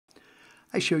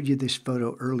I showed you this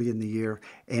photo early in the year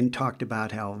and talked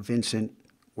about how Vincent,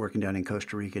 working down in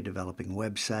Costa Rica, developing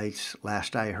websites,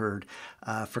 last I heard,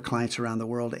 for clients around the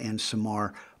world, and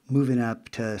Samar moving up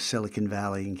to Silicon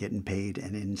Valley and getting paid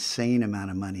an insane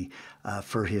amount of money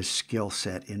for his skill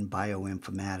set in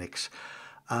bioinformatics.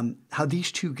 How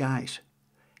these two guys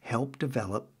helped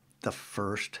develop the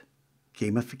first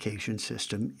gamification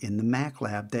system in the Mac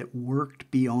lab that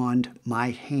worked beyond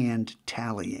my hand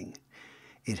tallying.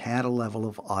 It had a level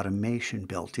of automation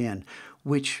built in,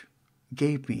 which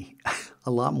gave me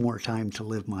a lot more time to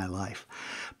live my life.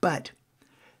 But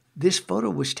this photo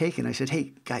was taken. I said,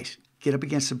 hey, guys, get up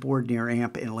against the board near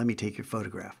AMP and let me take your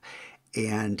photograph.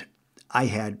 And I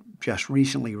had just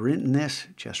recently written this,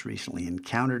 just recently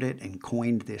encountered it and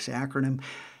coined this acronym.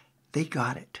 They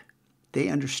got it. They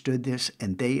understood this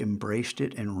and they embraced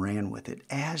it and ran with it,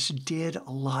 as did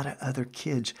a lot of other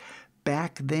kids.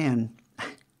 Back then,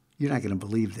 you're not going to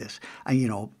believe this.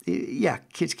 Yeah,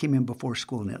 kids came in before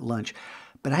school and at lunch,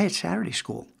 but I had Saturday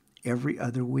school every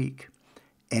other week.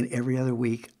 And every other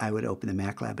week, I would open the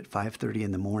Mac lab at 5:30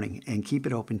 in the morning and keep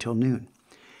it open till noon.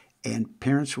 And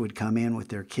parents would come in with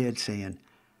their kids saying,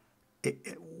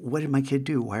 what did my kid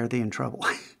do? Why are they in trouble?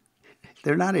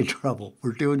 They're not in trouble.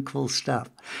 We're doing cool stuff.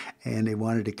 And they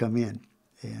wanted to come in.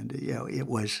 And,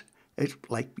 it's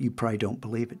like you probably don't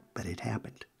believe it, but it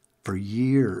happened. For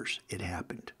years, it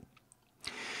happened.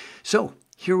 So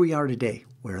here we are today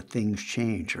where things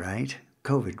change, right?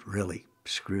 COVID really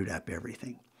screwed up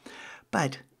everything.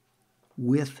 But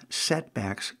with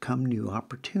setbacks come new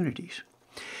opportunities.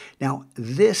 Now,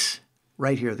 this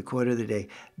right here, the quote of the day,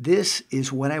 this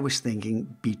is what I was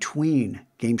thinking between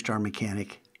GameStar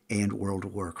Mechanic and World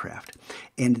of Warcraft.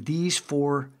 And these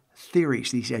four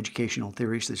theories, these educational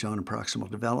theories, the zone of proximal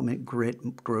development,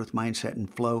 grit, growth mindset,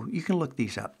 and flow, you can look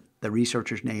these up, the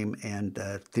researcher's name and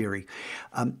the theory.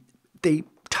 They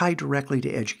tie directly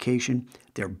to education.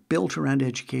 They're built around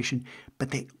education,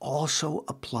 but they also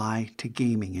apply to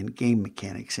gaming and game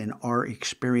mechanics and our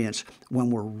experience when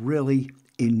we're really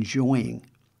enjoying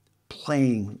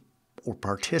playing or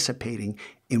participating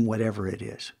in whatever it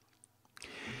is.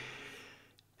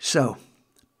 So,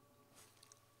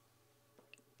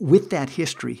 with that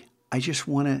history, I just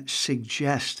want to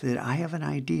suggest that I have an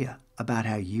idea about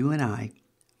how you and I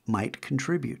might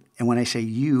contribute. And when I say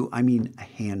you, I mean a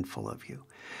handful of you.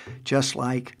 Just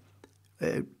like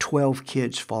 12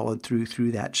 kids followed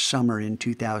through that summer in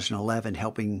 2011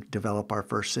 helping develop our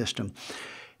first system.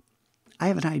 I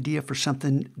have an idea for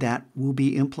something that will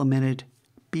be implemented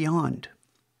beyond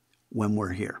when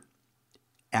we're here,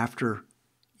 after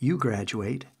you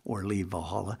graduate or leave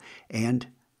Valhalla, and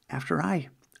after I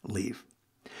leave.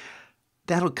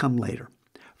 That'll come later.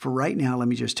 For right now, let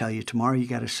me just tell you, tomorrow you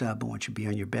got a sub. I want you to be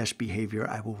on your best behavior.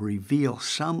 I will reveal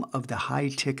some of the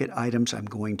high-ticket items I'm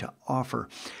going to offer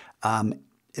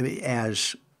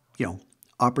as,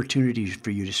 opportunities for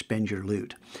you to spend your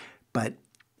loot. But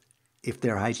if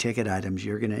they're high-ticket items,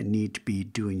 you're going to need to be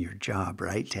doing your job,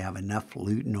 right, to have enough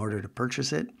loot in order to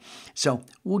purchase it. So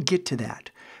we'll get to that.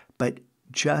 But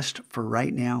just for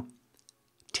right now,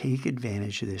 take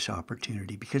advantage of this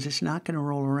opportunity because it's not going to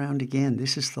roll around again.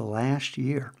 This is the last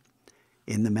year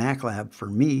in the Mac lab for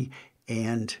me,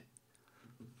 and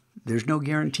there's no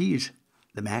guarantees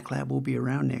the Mac lab will be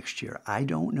around next year. I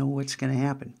don't know what's going to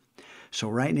happen. So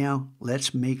right now,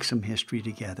 let's make some history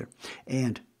together.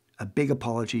 And a big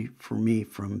apology for me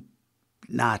from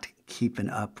not keeping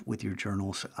up with your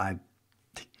journals.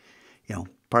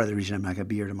 Part of the reason I'm not going to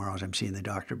be here tomorrow is I'm seeing the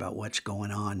doctor about what's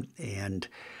going on. And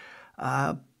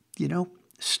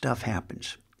stuff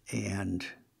happens, and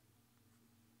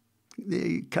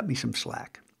they cut me some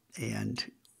slack,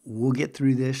 and we'll get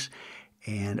through this,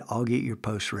 and I'll get your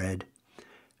posts read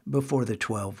before the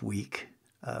 12-week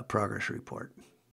progress report.